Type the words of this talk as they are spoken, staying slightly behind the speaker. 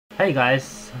Hey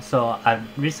guys, so I've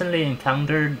recently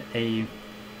encountered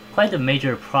quite a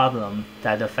major problem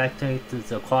that affected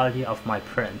the quality of my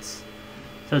prints.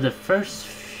 So the first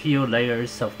few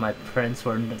layers of my prints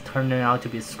were turning out to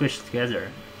be squished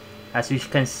together. As you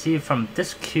can see from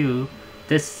this cube,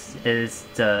 this is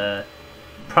the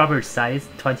proper size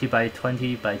 20 by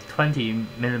 20 by 20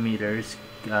 millimeters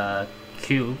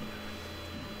cube,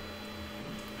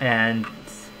 and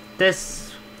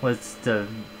this was the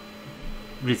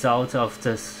result of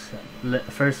the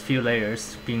first few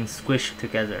layers being squished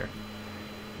together.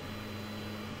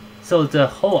 So the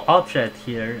whole object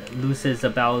here loses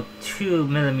about 2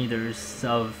 millimeters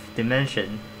of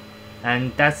dimension,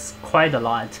 and that's quite a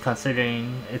lot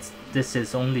considering this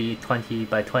is only 20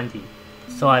 by 20.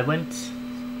 So I went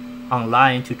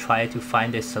online to try to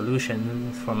find a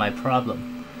solution for my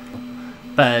problem,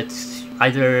 but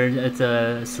either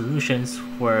the solutions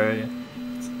were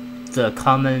the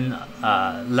common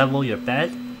level your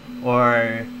bed,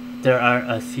 or there are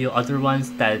a few other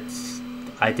ones that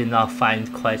I did not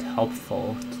find quite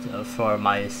helpful for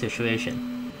my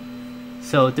situation.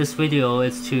 So this video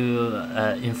is to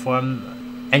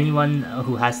inform anyone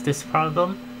who has this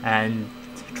problem and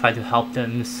try to help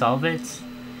them solve it.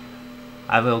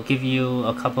 I will give you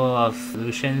a couple of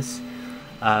solutions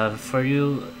for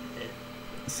you,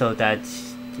 so that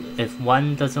if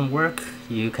one doesn't work,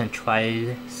 you can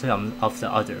try some of the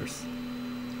others.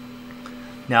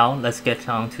 Now let's get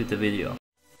on to the video.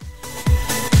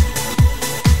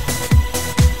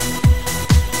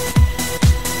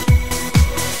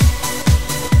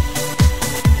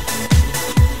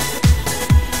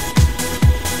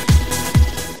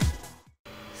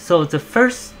 So the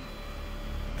first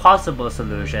possible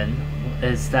solution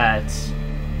is that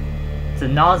the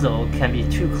nozzle can be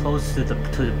too close to the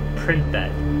print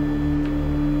bed.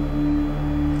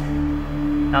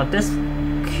 Now this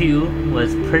cube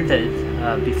was printed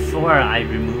before I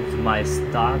removed my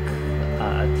stock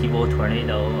Tevo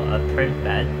Tornado print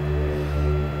bed.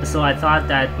 So I thought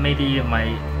that maybe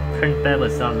my print bed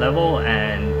was not level,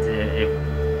 and it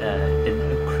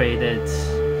created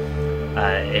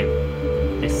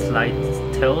a slight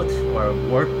tilt or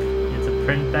warp in the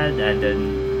print bed, and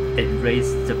then it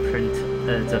raised the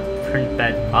print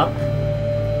bed up,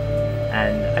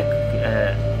 and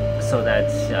so that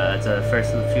the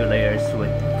first few layers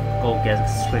would go get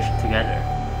squished together.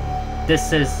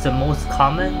 This is the most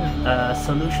common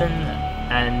solution,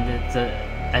 and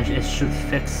it should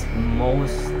fix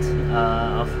most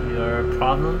of your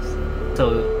problems.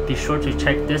 So be sure to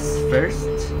check this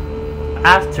first.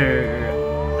 After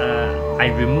I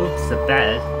removed the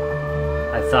bed,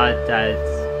 I thought that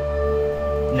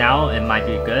now it might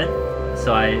be good,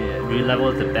 so I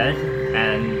re-leveled the bed,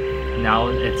 and now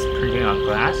it's printing on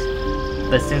glass.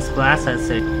 But since glass has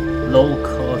a low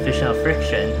coefficient of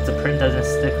friction, the print doesn't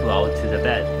stick well to the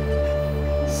bed.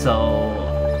 So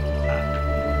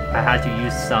I had to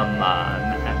use some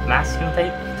masking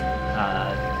tape.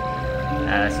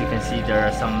 As you can see, there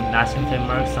are some masking tape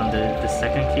marks on the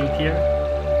second cube here.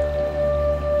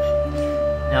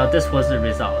 Now this was the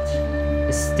result.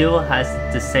 It still has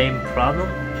the same problem.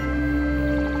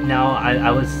 Now I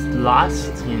was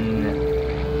lost in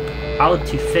how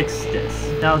to fix this.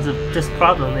 Now this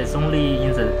problem is only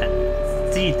in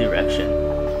the Z direction.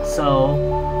 So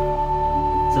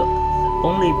the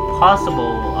only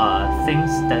possible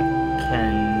things that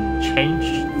can change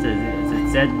the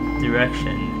Z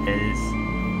direction is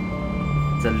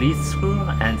the lead screw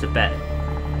and the bed.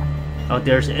 Oh,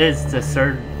 there is the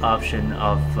third option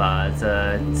of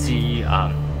the Z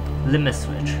limit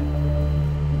switch.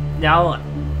 Now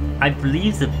I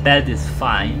believe the bed is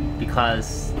fine,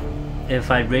 because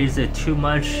if I raise it too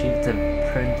much, the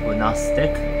print would not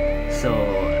stick, so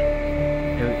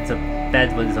the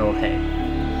bed was okay.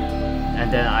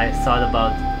 And then I thought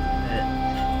about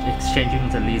exchanging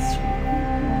the lead screw.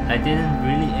 I didn't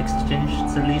really exchange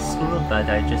the lead screw, but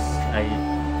I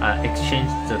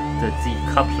exchanged the Z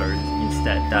coupler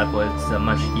instead. That was a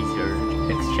much easier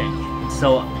exchange.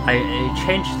 So I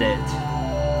changed it,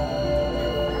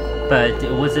 but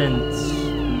it wasn't.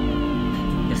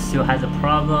 It still has a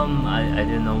problem. I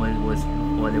didn't know what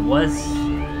it was.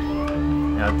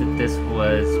 Now this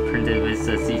was printed with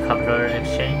the Z coupler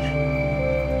exchange.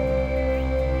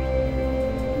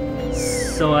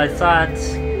 So I thought,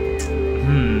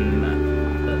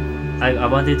 I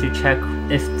wanted to check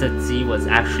if the Z was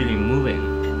actually moving.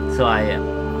 So I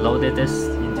loaded this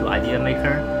into Idea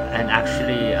Maker and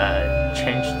actually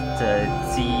changed the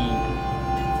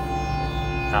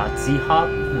Z hop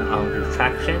on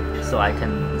retraction, so I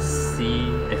can see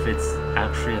if it's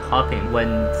actually hopping when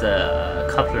the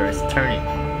coupler is turning.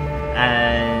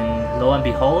 And lo and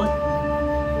behold,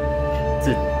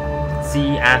 the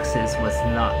z-axis was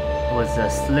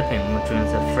slipping during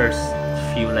the first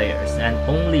few layers, and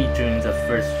only during the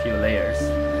first few layers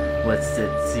was the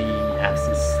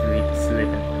z-axis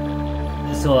slipping.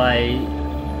 So I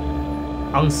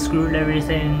unscrewed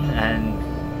everything and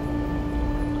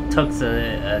took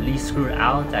the lead screw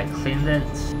out. I cleaned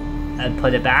it and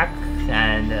put it back,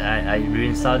 and I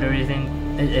reinstalled everything.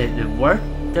 It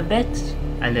worked a bit,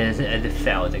 and then it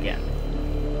failed again.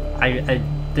 I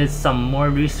did some more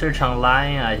research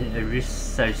online. I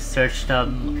searched up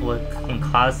what can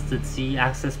cause the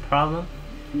z-axis problem,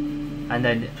 and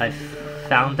then I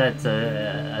found that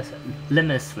the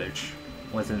limit switch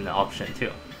was an option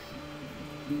too.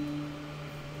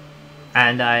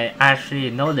 And I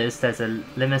actually noticed that the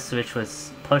limit switch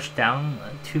was pushed down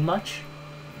too much.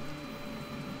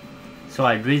 So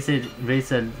I raised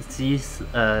the Z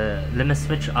limit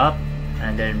switch up,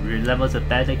 and then re-leveled the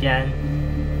bed again,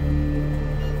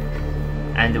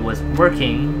 and it was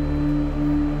working,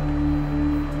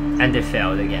 and it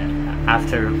failed again.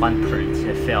 After one print,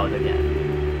 it failed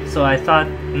again. So I thought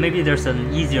maybe there's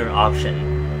an easier option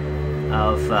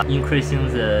of increasing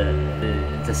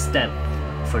the step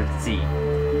for Z,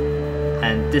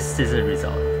 and this is the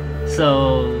result.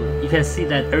 So you can see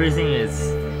that everything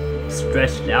is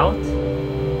stretched out.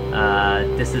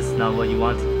 This is not what you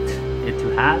want it to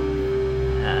have.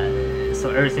 So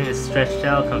everything is stretched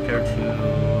out compared to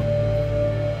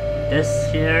this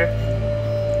here.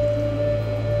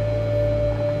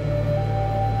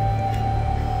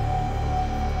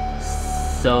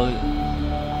 So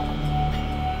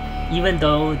even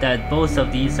though that both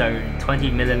of these are 20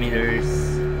 millimeters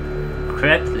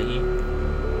correctly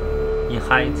in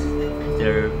height,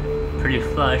 they're pretty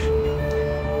flush.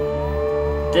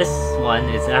 This one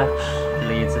is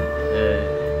actually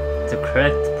the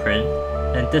correct print,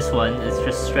 and this one is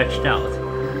just stretched out,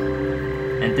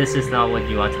 and this is not what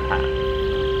you want to have.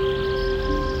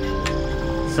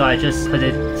 So I just put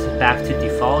it back to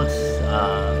default.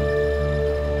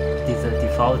 This is the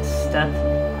default step.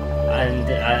 And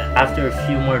after a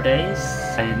few more days,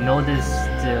 I noticed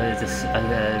this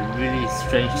really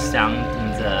strange sound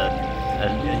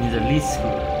in the lead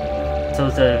screw. So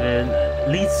the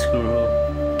lead screw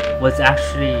was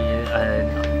actually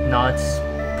not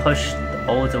pushed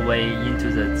all the way into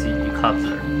the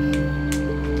Z-coupler.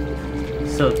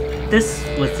 So this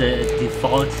was the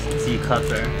default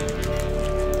Z-coupler.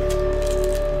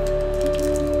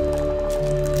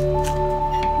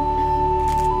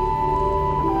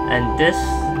 And this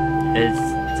is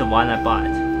the one I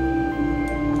bought.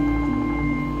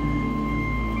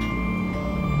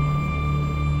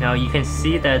 Now you can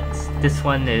see that this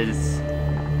one is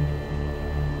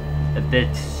a bit,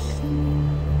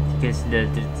 because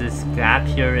this gap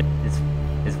here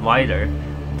is wider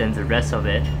than the rest of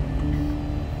it.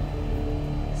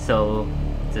 So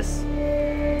this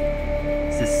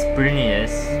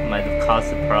springiness might have caused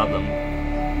the problem,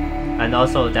 and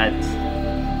also that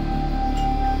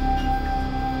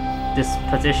this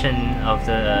position of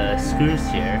the screws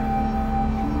here,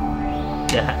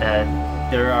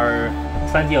 there are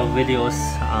plenty of videos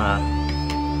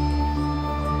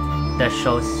that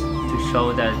show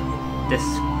that this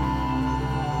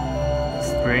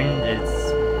spring is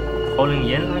pulling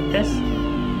in like this,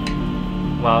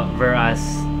 whereas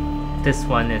this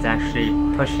one is actually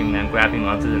pushing and grabbing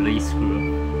onto the lead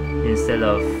screw instead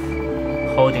of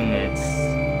holding it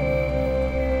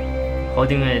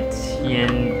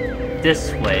in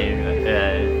this way,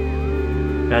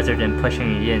 rather than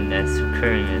pushing it in and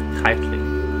securing it tightly.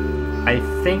 I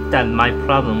think that my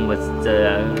problem was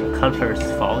the coupler's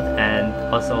fault, and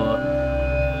also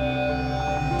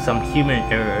some human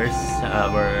errors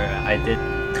where I did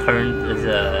turn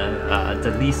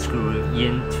the lead screw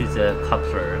into the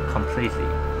coupler completely,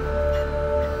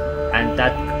 and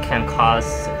that can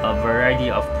cause a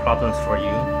variety of problems for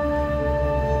you.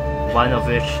 One of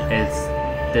which is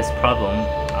this problem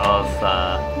of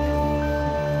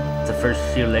the first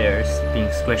few layers being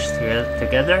squished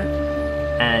together,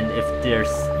 and if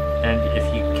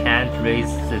you can't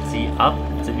raise the Z up,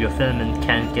 your filament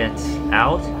can't get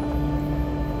out,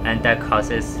 and that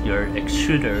causes your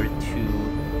extruder to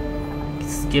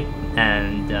skip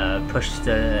and push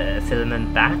the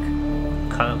filament back,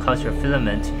 cause your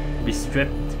filament to be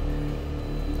stripped,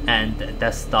 and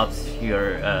that stops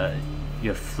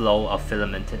your flow of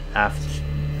filament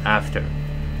after.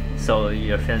 So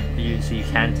you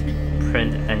can't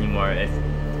print anymore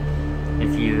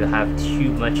if you have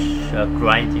too much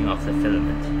grinding of the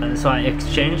filament. So I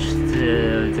exchanged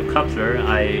the coupler.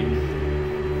 I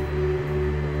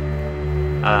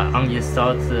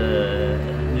uninstalled the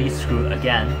lead screw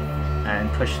again,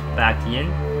 and push it back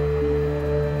in,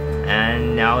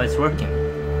 and now it's working.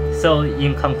 So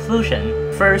in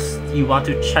conclusion, first you want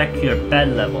to check your bed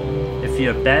level. If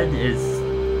your bed is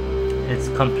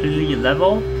completely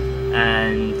level,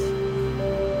 and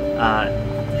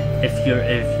if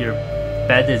your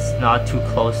bed is not too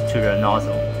close to the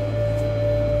nozzle.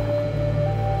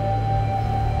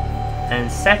 And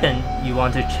second, you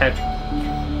want to check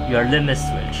your limit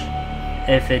switch.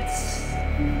 If it's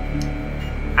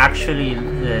actually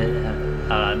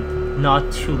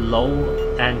not too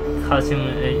low and causing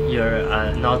your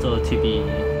nozzle to be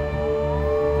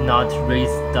not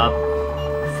raised up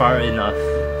far enough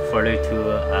for it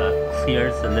to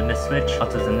clear the limit switch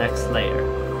onto the next layer.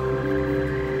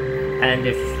 And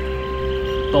if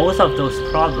both of those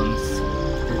problems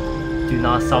do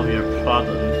not solve your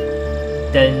problem,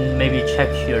 then maybe check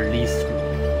your lead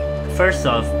screw. First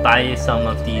off, buy some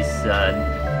of these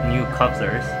new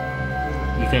couplers.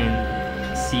 You can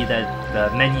see that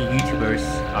many YouTubers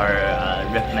are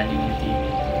recommending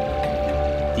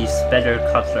these better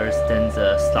couplers than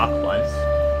the stock ones,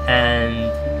 and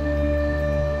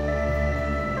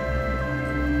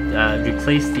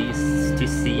replace these to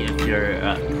see if your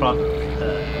problem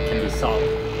can be solved.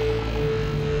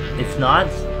 If not,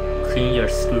 clean your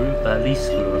lead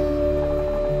screw.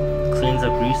 Clean the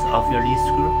grease off your lead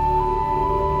screw,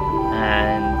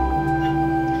 and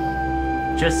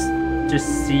just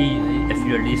see if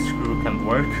your lead screw can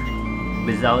work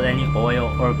without any oil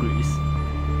or grease.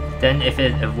 Then if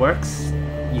it works,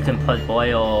 you can put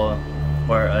oil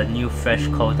or a new fresh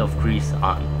coat of grease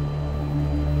on.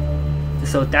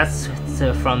 So that's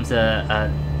from the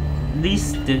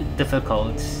least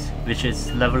difficult, which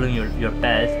is leveling your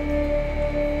bed.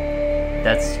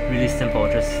 That's really simple,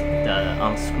 just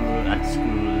unscrew and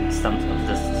screw some of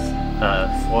the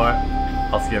 4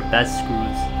 of your bed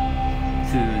screws,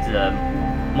 to the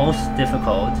most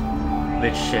difficult,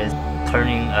 which is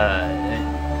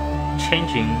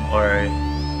changing or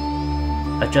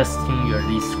adjusting your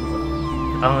lead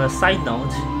screw. On a side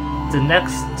note, the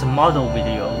next model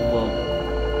video will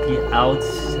be out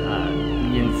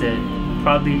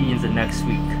probably in the next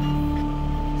week.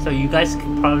 So you guys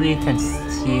probably can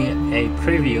see a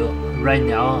preview right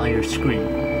now on your screen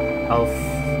of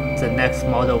the next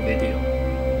model video.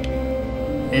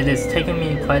 It is taking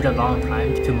me quite a long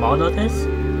time to model this,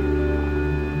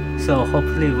 so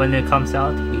hopefully when it comes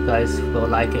out, you guys will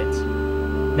like it.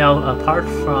 Now, apart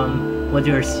from what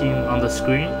you're seeing on the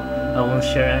screen, I won't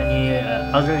share any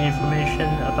other information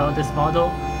about this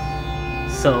model,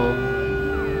 so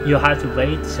you'll have to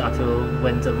wait until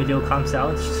when the video comes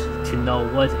out to know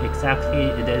what exactly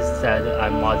it is that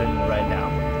I'm modeling right now.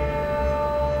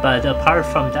 But apart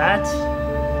from that,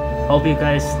 hope you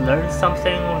guys learned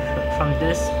something from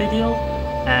this video,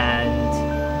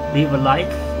 and leave a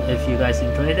like if you guys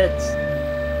enjoyed it.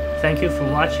 Thank you for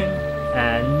watching,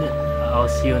 and I'll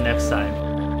see you next time.